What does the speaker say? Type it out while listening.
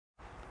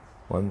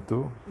1,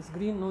 2. It's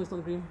green. No, it's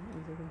not green.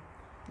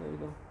 There we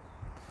go.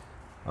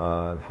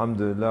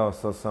 Alhamdulillah, wa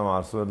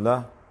sallallahu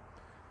ala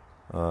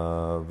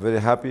Rasulullah. Very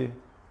happy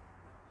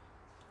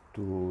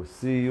to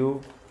see you.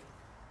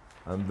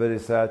 I'm very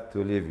sad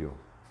to leave you.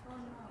 Oh, no.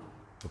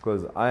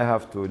 Because I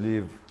have to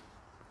leave,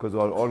 because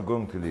we're all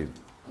going to leave.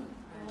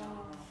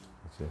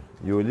 Oh.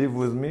 You live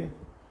with me,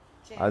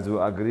 as we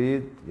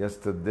agreed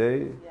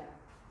yesterday. Yeah.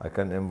 I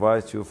can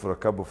invite you for a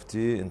cup of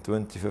tea in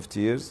 20, 50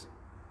 years,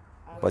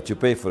 but you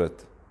pay for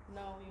it.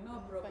 No, no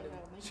problem.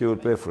 She will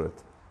pay for it.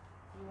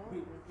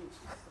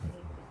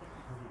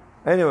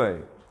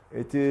 Anyway,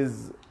 it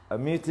is a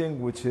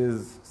meeting which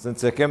is,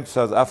 since I came to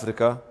South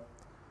Africa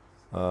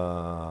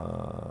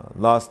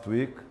last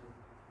week,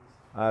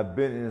 I've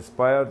been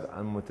inspired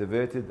and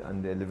motivated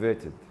and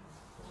elevated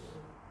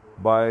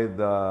by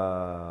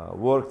the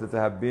work that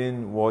I have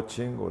been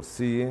watching or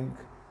seeing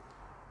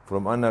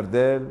from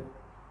Annandale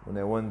when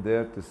I went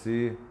there to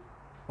see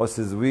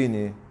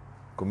Osizwini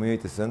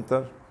Community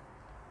Center,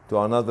 to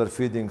another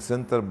feeding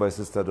center by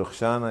Sister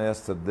Rukhshana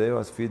yesterday. I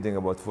was feeding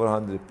about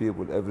 400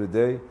 people every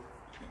day.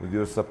 With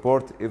your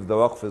support, if the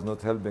WHAF is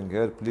not helping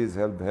her, please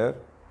help her.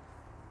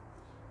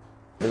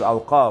 If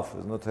AWQAF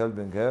is not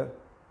helping her,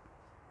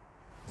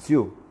 it's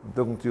you, I'm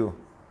talking to you.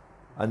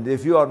 And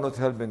if you are not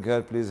helping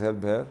her, please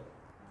help her.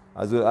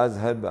 As well as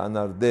help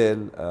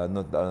Annandale,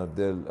 not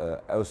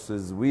Annandale,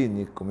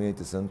 Osizwini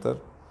Community Center,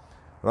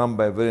 run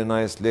by very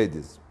nice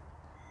ladies.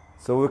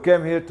 So we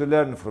came here to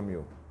learn from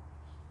you.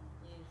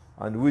 Yes.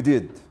 And we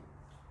did.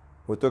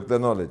 We took the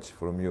knowledge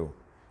from you.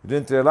 You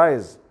didn't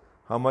realize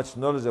how much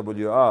knowledgeable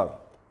you are,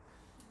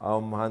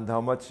 and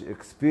how much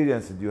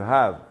experience you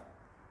have.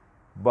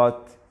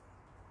 But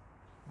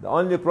the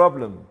only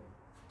problem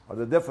or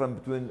the difference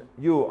between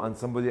you and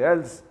somebody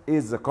else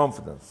is the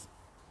confidence.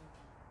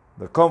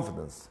 The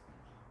confidence.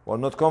 We're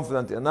not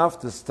confident enough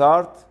to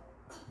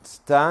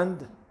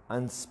stand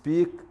and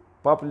speak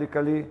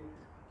publicly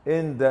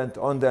on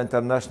the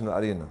international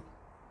arena.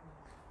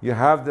 You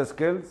have the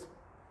skills,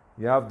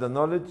 you have the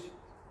knowledge,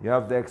 you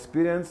have the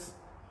experience,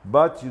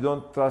 but you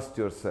don't trust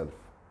yourself.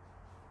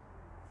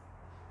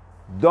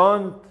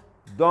 Don't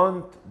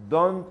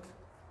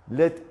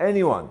let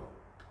anyone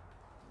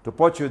to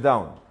put you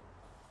down,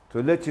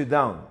 to let you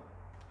down.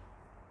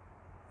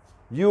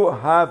 You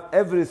have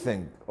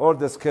everything, all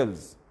the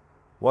skills.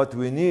 What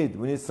we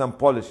need some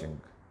polishing.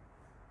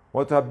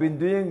 What I've been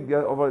doing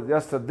over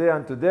yesterday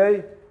and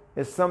today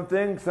is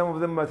something, some of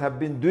them might have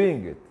been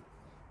doing it.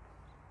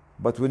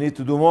 But we need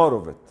to do more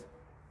of it.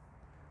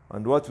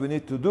 And what we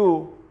need to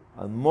do,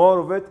 and more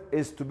of it,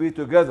 is to be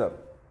together.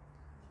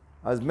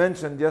 As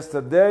mentioned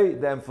yesterday,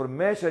 the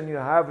information you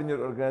have in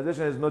your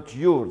organization is not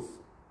yours.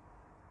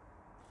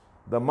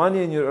 The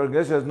money in your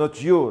organization is not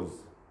yours.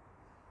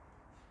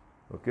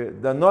 Okay?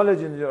 The knowledge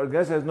in your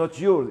organization is not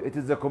yours, it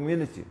is the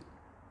community.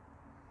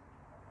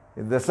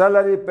 If the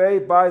salary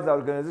paid by the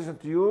organization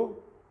to you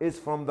is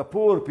from the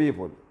poor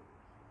people,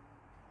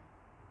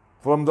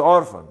 from the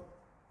orphan,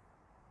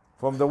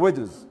 from the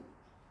widows,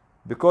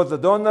 because the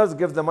donors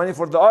give the money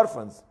for the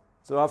orphans,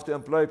 so you have to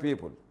employ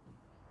people.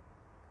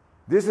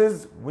 This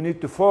is, we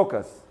need to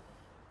focus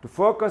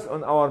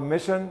on our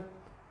mission,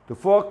 to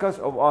focus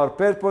on our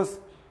purpose,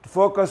 to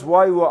focus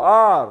why we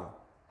are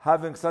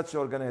having such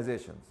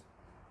organizations.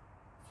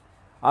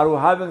 Are we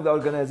having the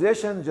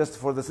organization just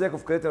for the sake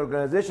of creating an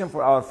organization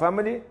for our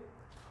family,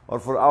 or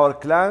for our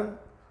clan,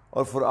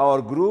 or for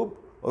our group,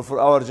 or for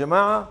our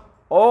jama'ah,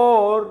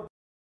 or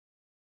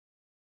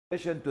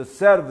to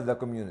serve the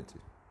community?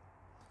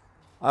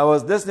 I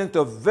was listening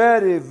to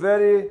very,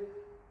 very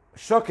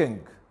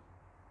shocking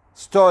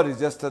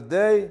stories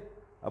yesterday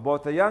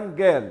about a young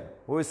girl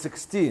who is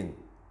 16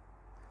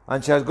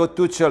 and she has got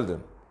 2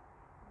 children.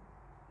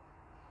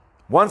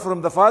 One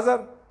from the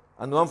father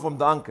and one from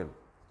the uncle.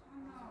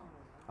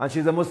 And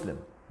she's a Muslim.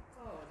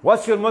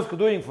 What's your mosque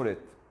doing for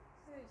it?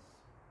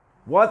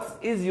 What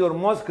is your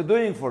mosque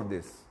doing for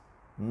this?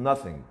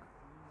 Nothing.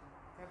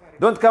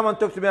 Don't come and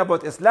talk to me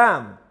about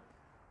Islam,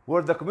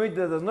 where the community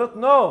does not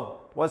know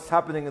what's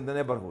happening in the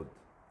neighborhood.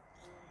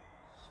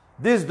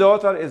 This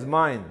daughter is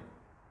mine.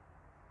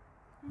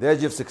 The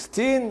age of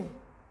 16,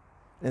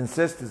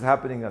 incest is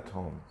happening at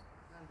home.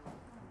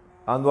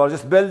 And we're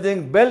just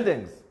building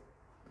buildings.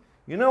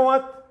 You know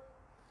what?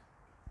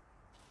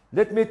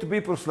 Let me to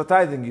be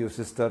proselytizing you,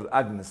 Sister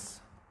Agnes,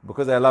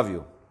 because I love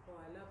you. Oh,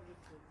 I love you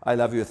too. I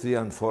love you 3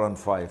 and 4 and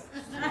 5.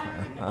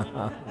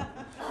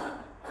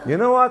 You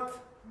know what?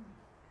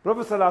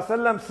 Prophet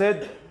ﷺ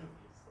said,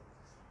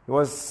 he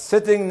was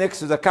sitting next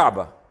to the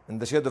Kaaba, in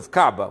the shade of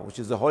Kaaba, which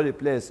is a holy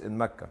place in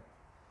Mecca.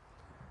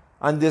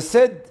 And they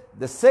said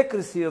the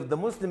secrecy of the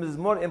Muslims is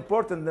more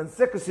important than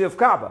secrecy of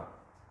Kaaba.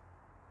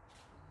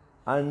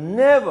 And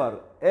never,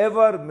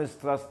 ever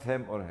mistrust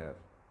him or her.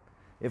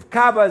 If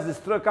Kaaba is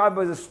destroyed,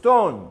 Kaaba is a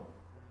stone,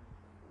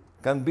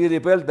 can be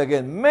rebuilt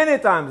again. Many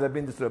times have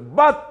been destroyed,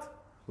 but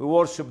we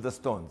worship the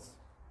stones.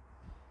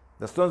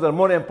 The stones are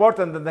more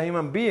important than the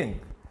human being.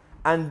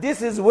 And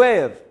this is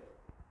where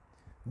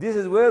we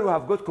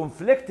have got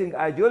conflicting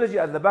ideology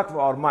at the back of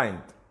our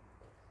mind.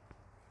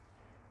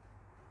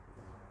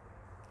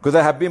 Because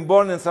I have been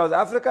born in South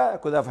Africa, I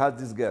could have had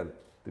this girl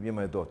to be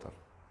my daughter.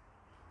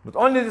 But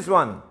only this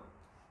one.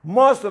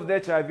 Most of the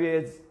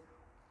HIV/AIDS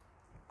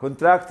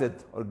contracted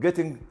or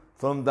getting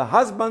from the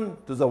husband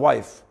to the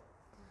wife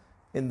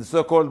in the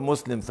so-called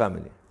Muslim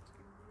family.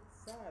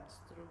 Sad,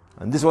 true.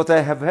 And this is what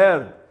I have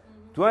heard.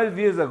 12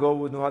 years ago,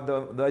 when we had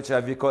the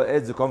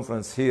HIV/AIDS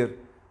conference here,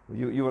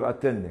 you were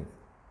attending.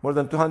 More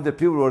than 200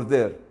 people were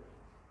there.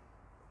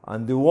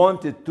 And they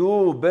wanted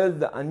to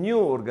build a new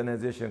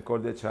organization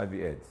called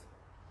HIV/AIDS.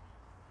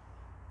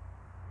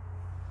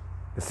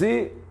 You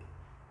see,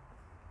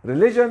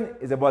 religion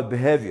is about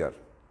behavior.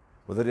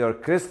 Whether you're a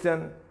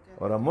Christian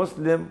or a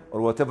Muslim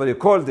or whatever you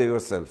call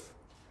yourself.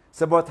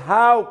 It's about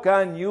how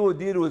can you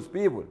deal with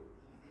people.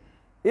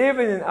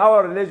 Even in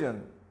our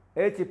religion,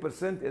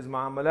 80% is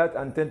mu'amalat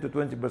and 10 to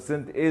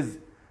 20% is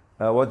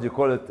what you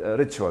call it,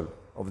 ritual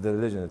of the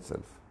religion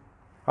itself.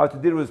 How to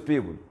deal with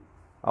people.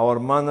 Our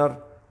manner,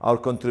 our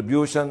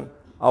contribution,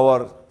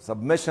 our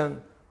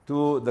submission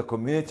to the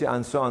community,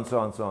 and so on, so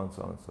on, so on,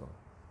 so on, so on.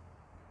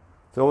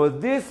 So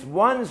with this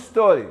one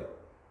story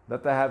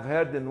that I have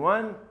heard in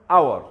 1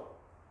 hour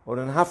or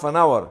in half an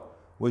hour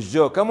with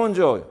Joe. Come on,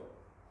 Joe.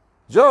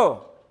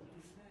 Joe,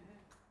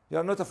 you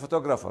are not a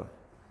photographer.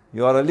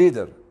 You are a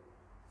leader.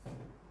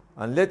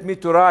 And let me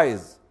to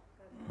rise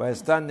by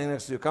standing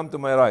next to you. Come to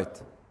my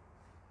right.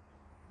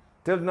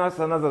 Tell us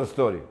another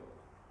story.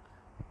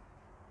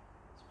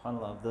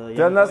 SubhanAllah, the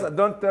Tell young us, boy-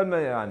 don't tell me.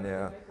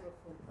 Yani,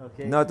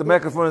 Okay. no, the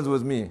microphone is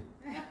with me.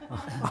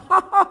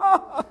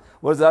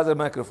 Where's the other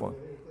microphone?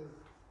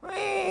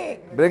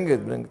 Bring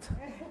it, bring it.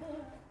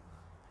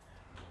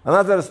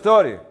 Another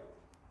story.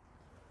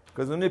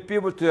 Because we need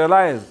people to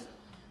realize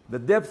the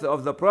depth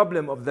of the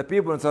problem of the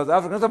people in South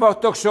Africa. It's not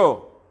about talk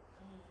show.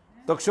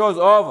 Talk show is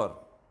over.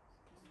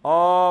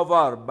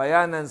 Over.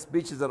 Bayan and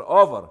speeches are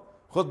over.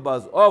 Khutbah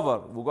is over.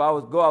 We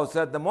go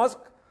outside the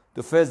mosque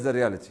to face the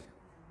reality.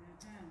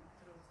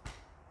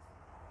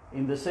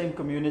 In the same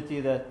community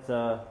that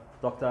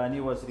Dr. Hany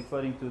was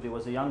referring to, there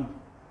was a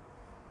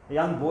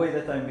young boy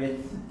that I met.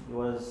 He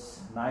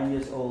was 9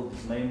 years old.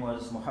 His name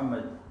was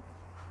Muhammad.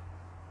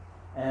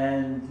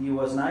 And he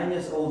was 9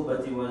 years old,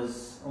 but he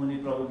was only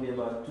probably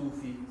about 2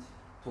 feet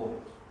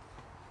tall.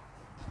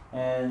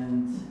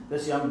 And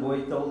this young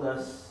boy told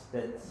us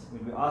that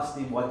when we asked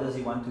him what does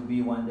he want to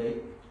be one day,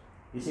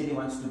 he said he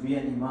wants to be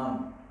an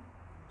imam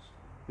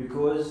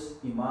because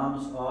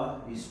imams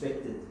are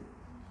respected.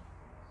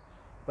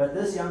 But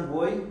this young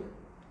boy,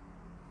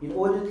 in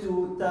order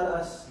to tell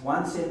us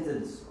one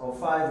sentence or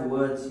 5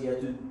 words, he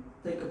had to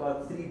take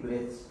about 3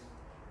 breaths.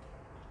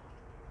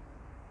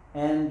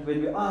 And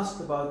when we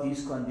asked about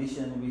his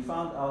condition, we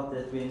found out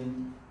that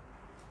when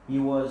he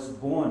was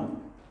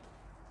born,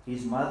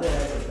 his mother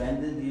had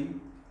abandoned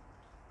him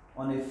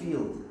on a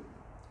field.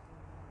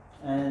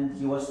 And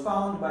he was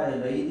found by a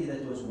lady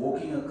that was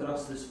walking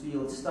across this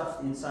field,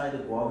 stuffed inside a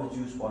guava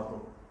juice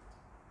bottle.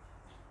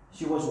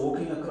 She was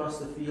walking across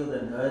the field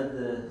and heard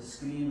the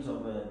screams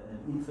of an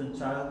infant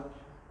child.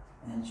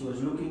 And she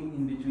was looking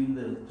in between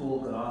the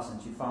tall grass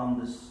and she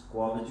found this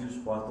guava juice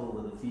bottle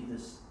with a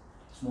fetus,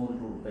 small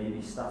little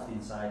baby stuffed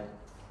inside.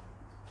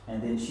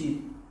 And then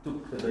she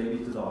took the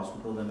baby to the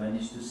hospital. They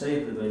managed to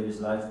save the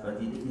baby's life, but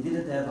he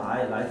didn't have a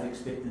high life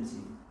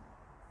expectancy.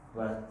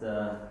 But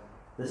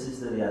this is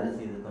the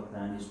reality that Dr.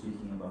 Hany is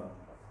speaking about.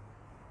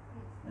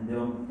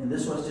 And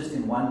this was just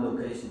in one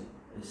location,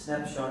 a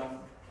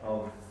snapshot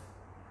of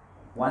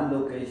one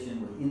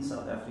location within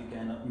South Africa,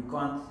 and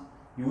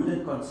you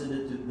wouldn't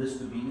consider this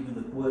to be even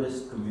the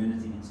poorest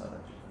community in South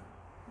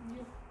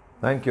Africa.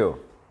 Thank you.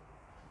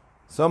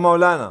 So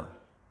Maulana,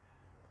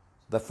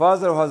 the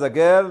father who has a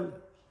girl,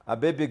 a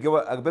baby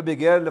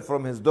girl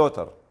from his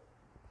daughter,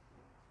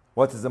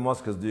 what is the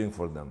mosque is doing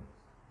for them?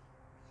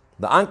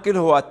 The uncle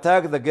who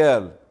attacked the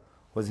girl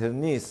was her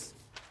niece,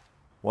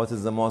 what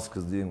is the mosque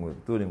is doing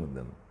with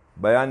them?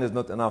 Bayan is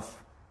not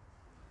enough.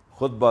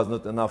 Khutbah is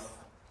not enough.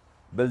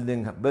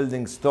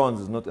 Building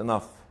stones is not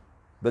enough.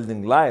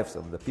 Building lives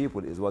of the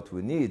people is what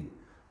we need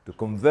to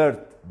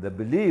convert the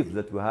belief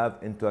that we have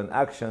into an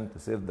action to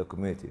save the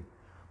community,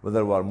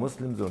 whether we are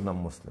Muslims or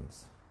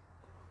non-Muslims.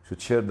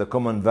 Should share the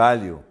common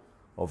value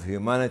of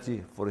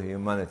humanity for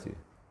humanity.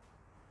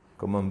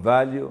 Common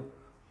value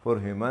for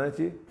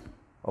humanity,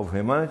 of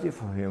humanity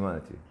for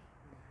humanity.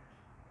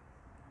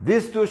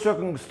 These 2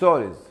 shocking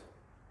stories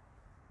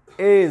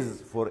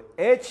is for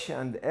each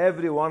and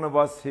every one of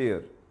us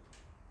here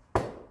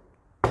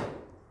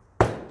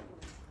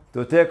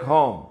to take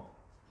home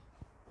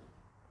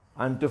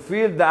and to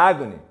feel the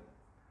agony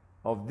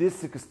of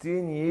this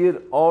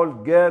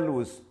 16-year-old girl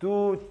with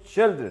 2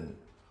 children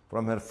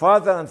from her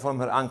father and from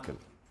her uncle.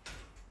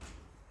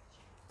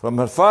 From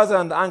her father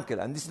and uncle.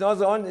 And this is not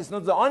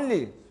the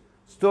only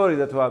story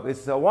that we have.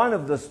 It's one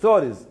of the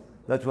stories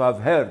that we have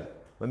heard.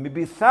 When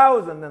maybe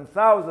thousands and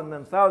thousands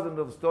and thousands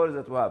of stories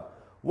that we have.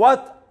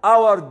 What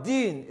our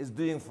deen is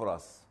doing for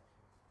us.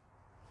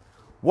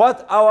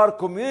 What our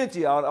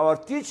community, our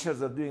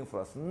teachers are doing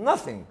for us.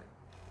 Nothing.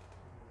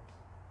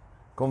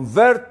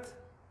 Convert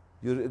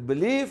your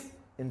belief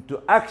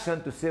into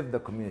action to save the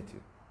community.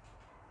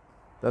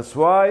 That's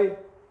why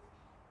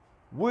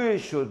we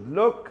should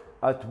look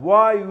at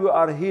why we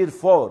are here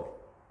for.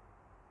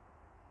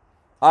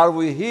 Are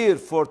we here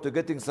for to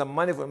getting some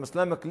money from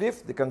Islamic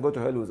Relief? They can go to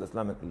hell with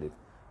Islamic Relief.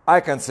 I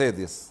can say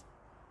this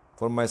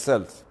for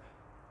myself.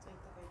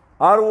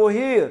 Are we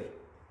here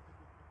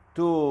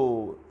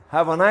to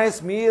have a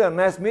nice meal, a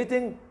nice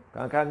meeting?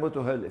 I can go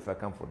to hell if I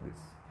come for this.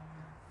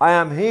 I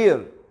am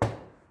here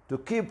to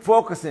keep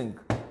focusing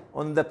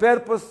on the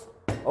purpose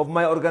of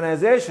my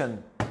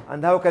organization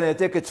and how can I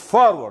take it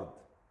forward.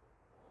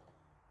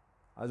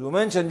 As we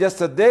mentioned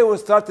yesterday, we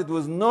started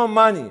with no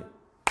money.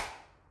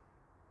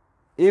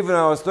 Even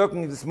I was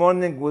talking this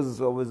morning with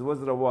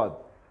Rawad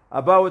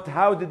about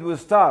how did we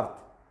start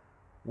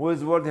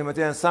with World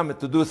Humanitarian Summit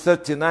to do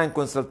 39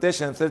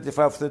 consultations in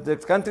 35,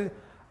 36 countries,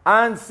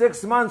 and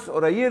 6 months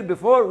or a year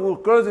before we were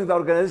closing the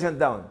organization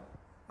down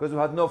because we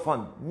had no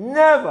fund.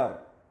 Never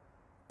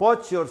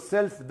put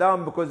yourself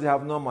down because you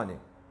have no money.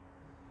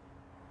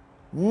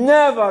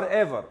 Never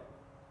ever.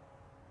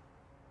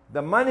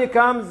 The money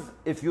comes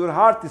if your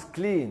heart is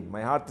clean.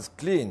 My heart is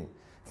clean.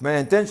 If my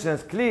intention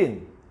is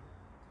clean.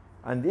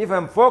 And if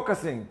I'm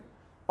focusing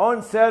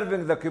on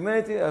serving the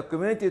community, a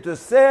community to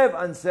save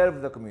and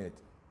serve the community.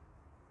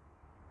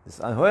 This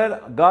is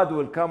where God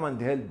will come and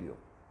help you.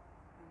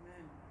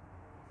 Amen.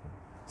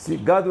 See,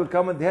 God will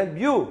come and help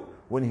you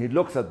when He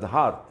looks at the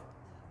heart.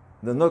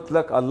 Does not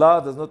look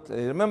Allah, does not,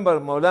 remember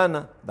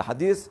Maulana, the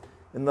hadith,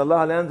 إن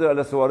الله لا ينظر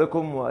إلى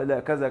صوركم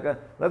وإلى كذا كذا.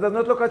 That does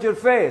not look at your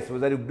face,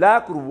 whether you're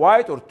black or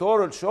white or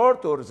tall or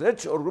short or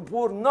rich or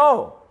poor.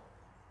 No.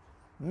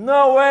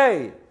 No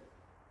way.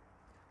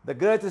 The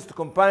greatest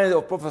companion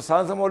of Prophet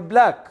ﷺ was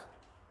black,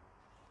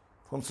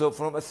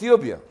 from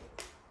Ethiopia.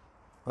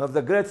 One of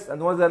the greatest and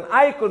was an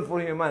icon for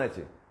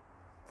humanity,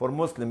 for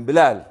Muslim,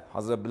 Bilal,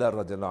 Hazrat Bilal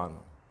radiallahu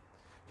anhu.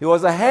 He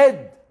was the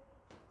head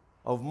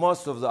of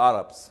most of the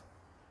Arabs.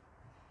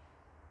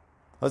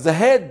 He was the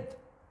head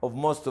of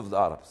most of the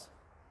Arabs.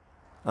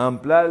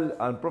 And Bilal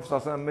and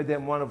Prophet ﷺ made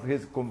him one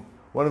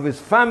of his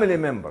family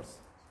members.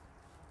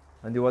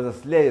 And he was a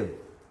slave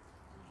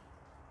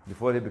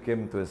before he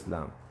became into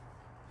Islam.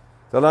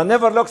 So Allah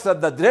never looks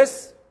at the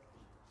dress,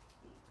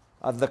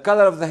 at the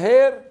color of the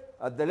hair,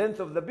 at the length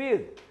of the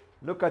beard.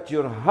 Look at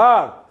your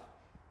heart.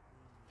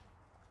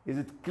 Is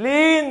it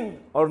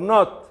clean or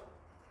not?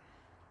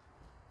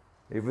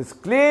 If it's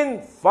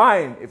clean,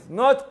 fine. If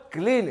not,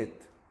 clean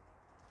it.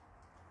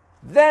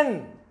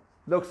 Then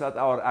looks at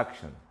our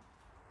action.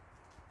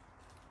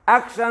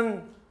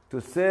 Action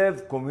to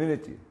save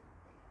community.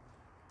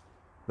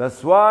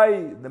 That's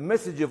why the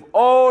message of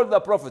all the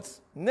prophets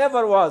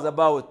never was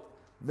about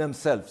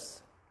themselves.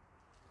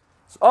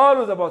 It's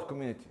always about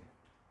community.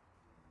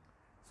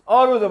 It's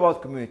always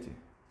about community.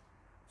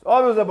 It's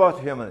always about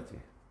humanity.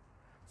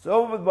 It's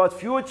always about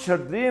future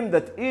dream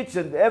that each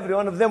and every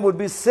one of them will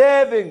be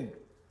saving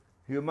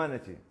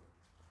humanity.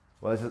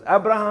 Whether it's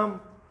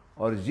Abraham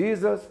or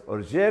Jesus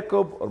or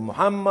Jacob or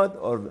Muhammad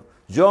or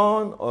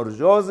John or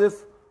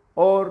Joseph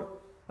or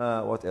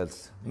what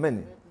else?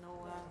 Many.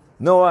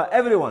 Noah,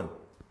 everyone.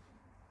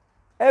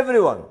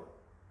 Everyone.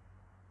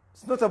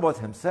 It's not about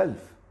himself.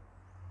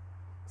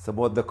 It's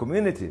about the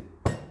community.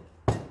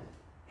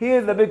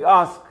 Here's the big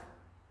ask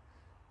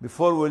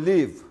before we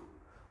leave.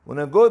 When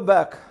I go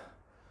back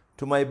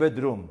to my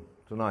bedroom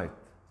tonight,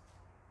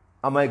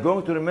 am I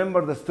going to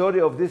remember the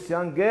story of this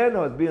young girl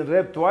who has been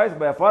raped twice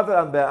by a father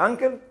and by an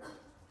uncle?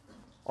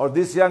 Or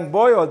this young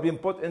boy who has been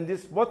put in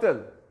this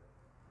bottle?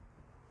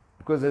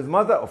 Because his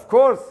mother, of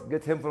course,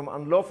 get him from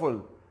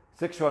unlawful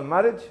sexual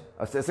marriage,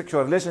 a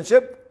sexual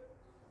relationship,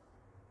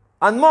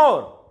 and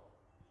more.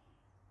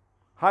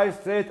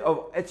 Highest rate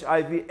of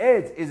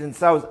HIV/AIDS is in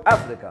South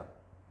Africa.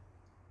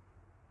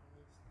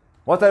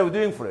 What are we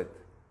doing for it?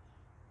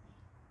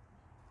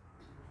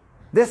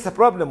 This is a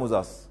problem with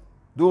us.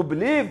 Do we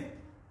believe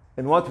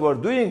in what we are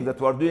doing,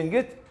 that we are doing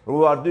it, or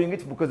we are doing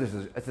it because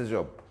it's a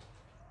job?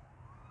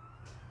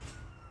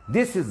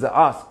 This is the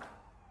ask.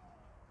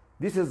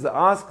 This is the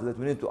ask that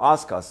we need to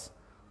ask us,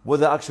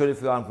 whether actually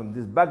if you are from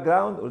this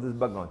background or this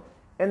background.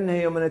 In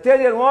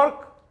humanitarian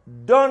work,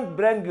 don't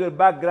bring your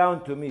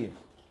background to me.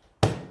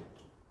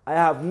 I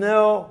have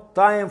no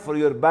time for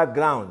your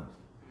background.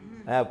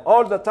 I have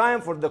all the time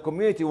for the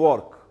community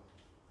work.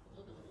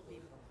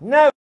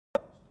 Never,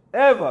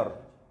 ever.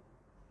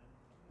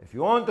 If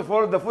you want to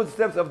follow the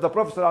footsteps of the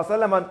Prophet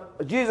ﷺ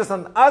and Jesus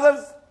and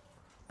others,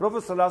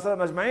 Prophet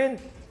ﷺ ajma'in,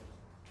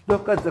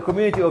 look at the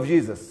community of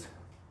Jesus,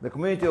 the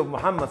community of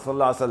Muhammad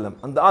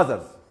ﷺ and the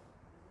others.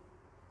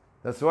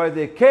 That's why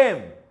they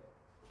came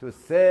to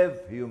save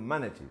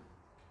humanity.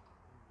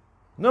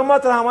 No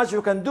matter how much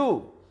you can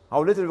do,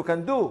 how little you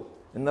can do,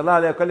 إن الله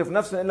لا يكلف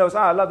نفسا إلا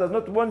وسعها. Allah does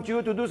not want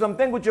you to do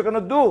something which you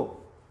cannot do.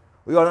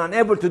 You are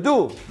unable to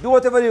do. Do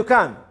whatever you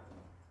can.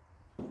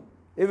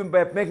 Even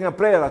by making a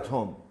prayer at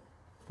home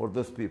for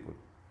those people.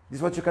 This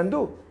is what you can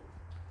do.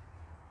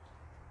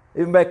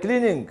 Even by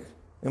cleaning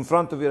in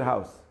front of your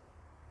house.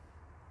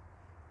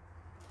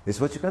 This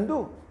is what you can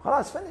do.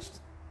 Khalas, finished.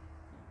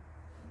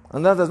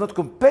 And that does not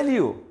compel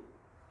you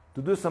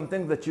to do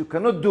something that you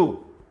cannot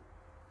do.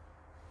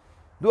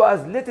 Do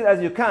as little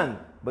as you can,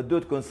 but do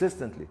it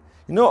consistently.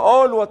 You know,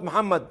 all what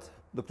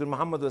Dr.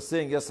 Muhammad was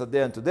saying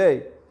yesterday and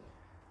today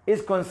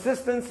is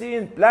consistency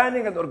in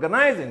planning and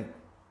organizing.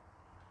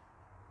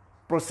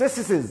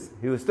 Processes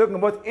he was talking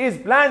about is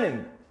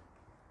planning.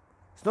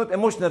 It's not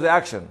emotional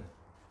reaction.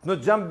 It's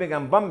not jumping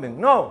and bumping.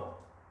 No.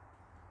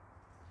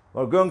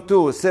 We're going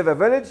to save a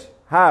village.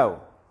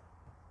 How?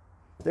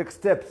 Take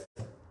steps.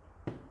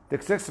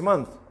 Take 6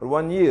 months or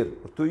 1 year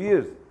or 2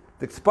 years.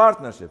 Takes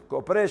partnership,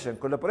 cooperation,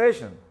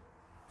 collaboration,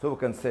 so we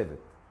can save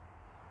it.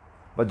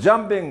 But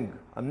jumping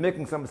and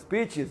making some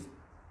speeches,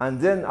 and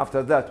then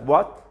after that,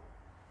 what?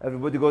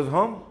 Everybody goes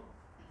home.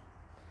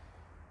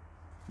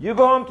 You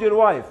go home to your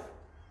wife.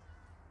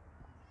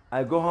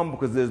 I go home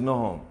because there's no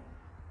home.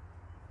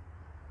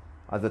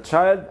 As a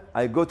child,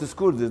 I go to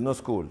school, there's no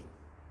school.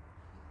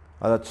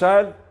 As a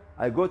child,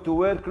 I go to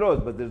wear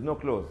clothes, but there's no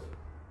clothes.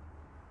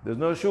 There's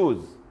no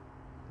shoes.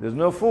 There's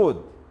no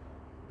food.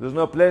 There's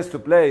no place to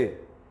play.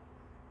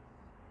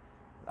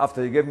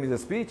 After you give me the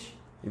speech,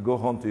 you go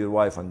home to your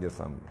wife and your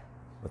family.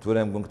 But where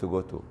I'm going to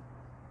go to?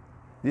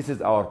 This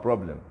is our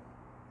problem.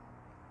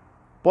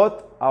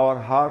 Put our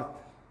heart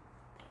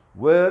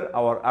where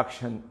our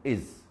action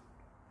is.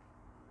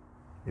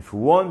 If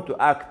we want to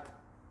act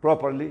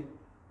properly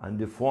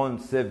and if we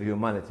want to save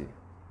humanity.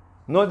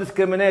 No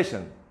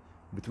discrimination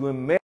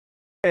between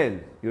male.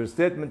 Your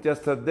statement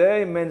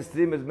yesterday,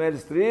 mainstream is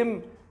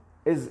mainstream,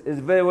 is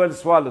very well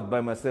swallowed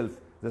by myself.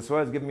 That's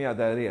why it's giving me a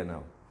diarrhea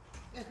now.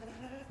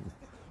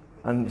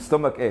 And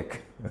stomach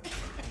ache.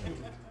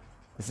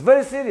 It's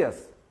very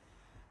serious.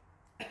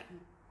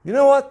 You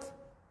know what?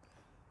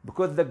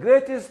 Because the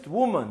greatest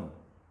woman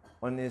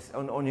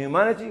on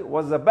humanity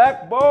was the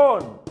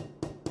backbone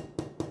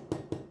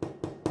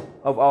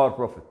of our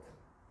Prophet.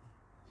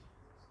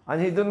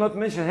 And he did not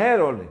mention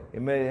her only. He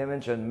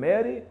mentioned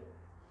Mary,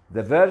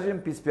 the Virgin,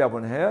 peace be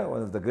upon her,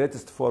 one of the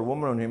greatest 4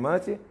 women on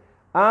humanity,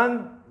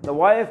 and the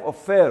wife of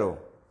Pharaoh,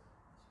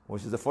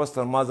 which is the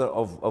foster mother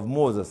of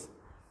Moses,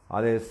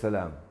 alayhi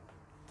salam.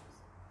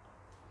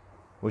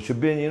 Which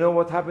should be, you know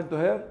what happened to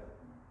her?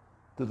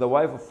 To the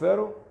wife of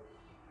Pharaoh?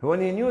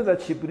 When he knew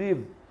that she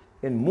believed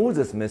in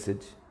Moses'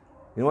 message,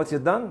 you know what he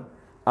done?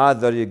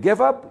 Either you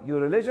give up your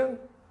religion,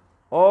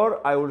 or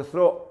I will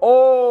throw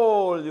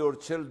all your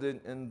children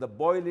in the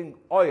boiling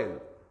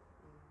oil.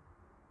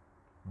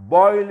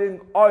 Boiling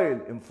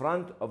oil in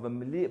front of a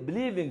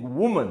believing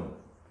woman,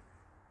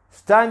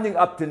 standing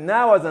up till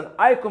now as an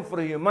icon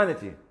for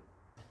humanity.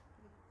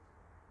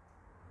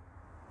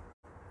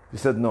 He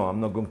said, no, I'm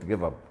not going to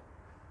give up.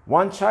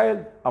 One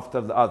child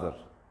after the other.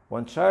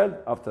 One child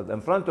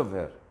in front of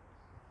her.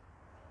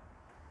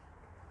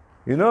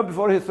 You know,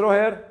 before he threw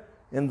her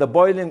in the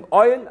boiling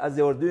oil, as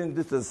they were doing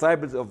this to the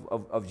disciples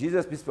of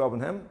Jesus, peace be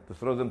upon him, to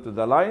throw them to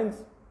the lions,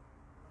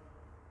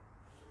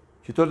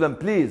 she told them,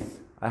 please,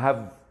 I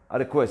have a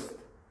request.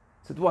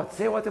 He said, what?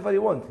 Say whatever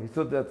you want. He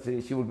thought that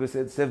she would be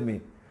said, save me.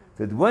 He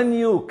said, when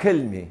you kill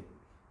me,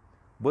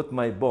 put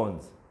my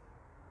bones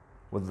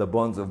with the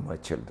bones of my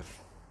children.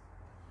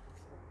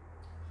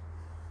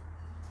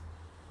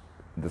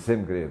 In the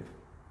same grave.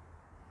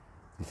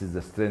 This is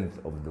the strength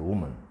of the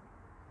woman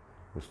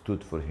who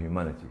stood for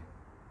humanity.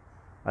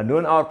 And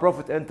when our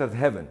Prophet entered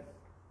heaven,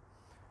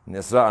 in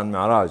Isra and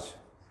Mi'raj,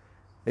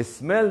 it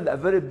smelled a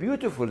very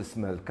beautiful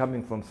smell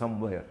coming from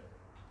somewhere.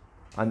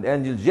 And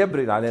Angel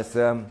Jibril alayhi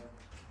salam,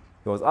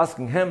 he was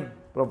asking him,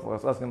 Prophet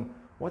was asking him,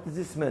 what is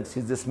this smell?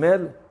 She's the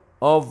smell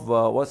of,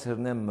 what's her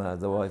name,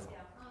 the wife?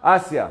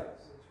 Asya.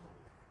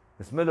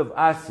 The smell of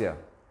Asya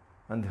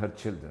and her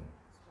children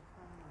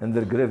in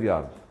their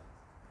graveyard.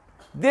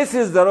 This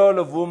is the role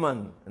of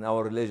woman in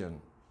our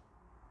religion.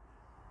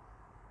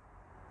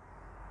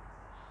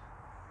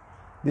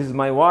 This is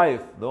my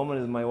wife. The woman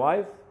is my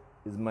wife,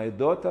 is my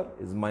daughter,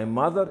 is my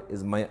mother,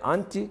 is my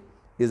auntie,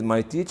 is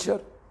my teacher,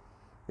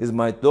 is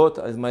my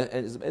daughter, is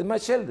my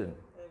children.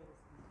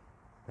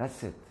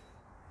 That's it.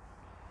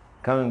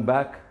 Coming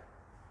back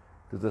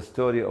to the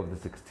story of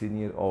the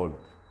 16-year-old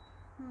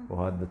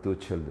who had the 2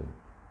 children.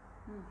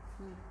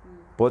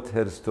 Put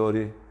her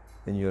story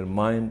in your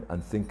mind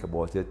and think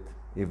about it.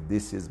 If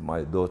this is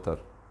my daughter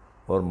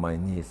or my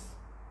niece,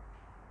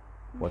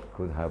 what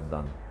could I have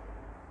done?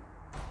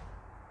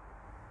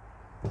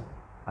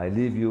 I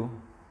leave you,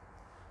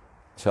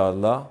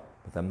 inshallah,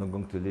 but I'm not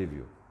going to leave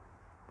you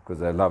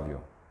because I love you.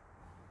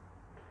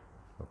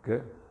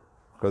 Okay?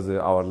 Because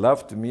our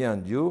love to me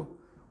and you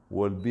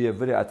will be a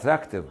very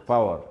attractive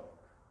power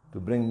to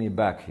bring me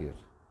back here.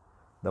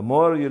 The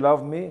more you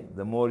love me,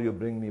 the more you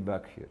bring me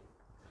back here.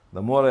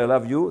 The more I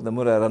love you, the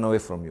more I run away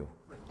from you.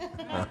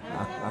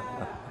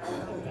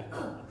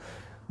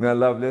 May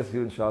Allah bless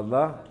you,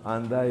 inshallah.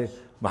 And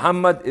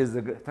Muhammad is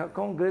a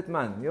great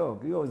man. Yo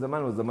is the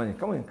man with the money.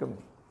 Come in.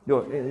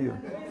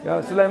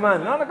 Yo,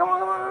 Sulaiman. No, come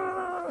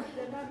on.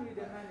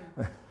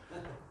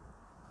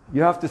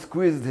 You have to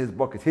squeeze his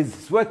pocket. His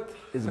sweat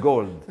is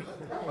gold.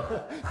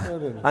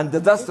 And the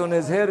dust on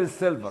his hair is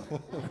silver.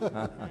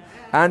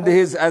 And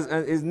his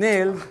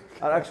nails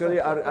are actually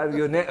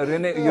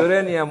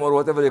uranium or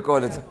whatever you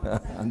call it.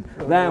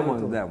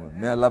 Diamond.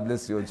 May Allah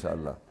bless you,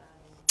 inshallah.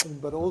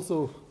 But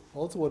also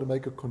want to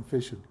make a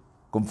confession.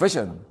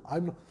 Confession.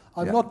 I'm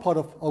Yeah. not part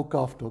of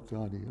AWQAF, Dr.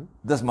 Hany. Huh?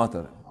 Doesn't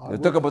matter. I You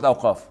talk about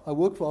AWQAF. I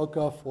work for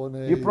AWQAF on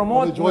You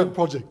promote a joint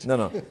project.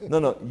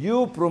 No.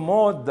 You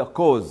promote the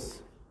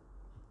cause.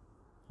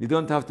 You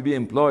don't have to be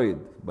employed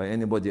by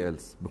anybody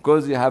else.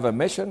 Because you have a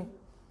mission,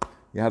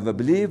 you have a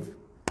belief,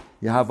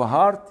 you have a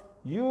heart,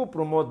 you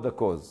promote the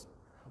cause.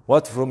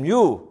 What from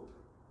you?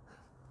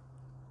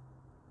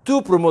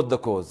 To promote the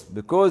cause.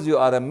 Because you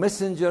are a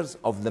messengers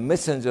of the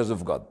messengers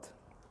of God.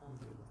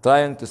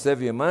 Trying to save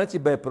humanity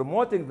by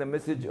promoting the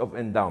message of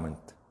endowment.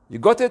 You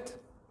got it?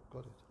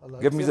 Got it. I'll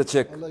Give me the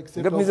check. I'll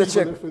accept Give me the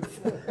check.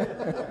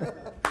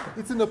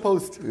 It's in the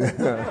post.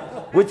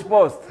 Which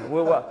post?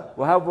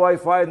 We have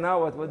Wi-Fi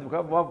now. We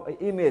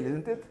have email,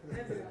 isn't it?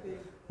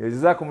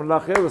 جزاكم الله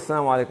خير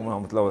والسلام عليكم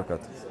ورحمة الله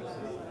وبركاته.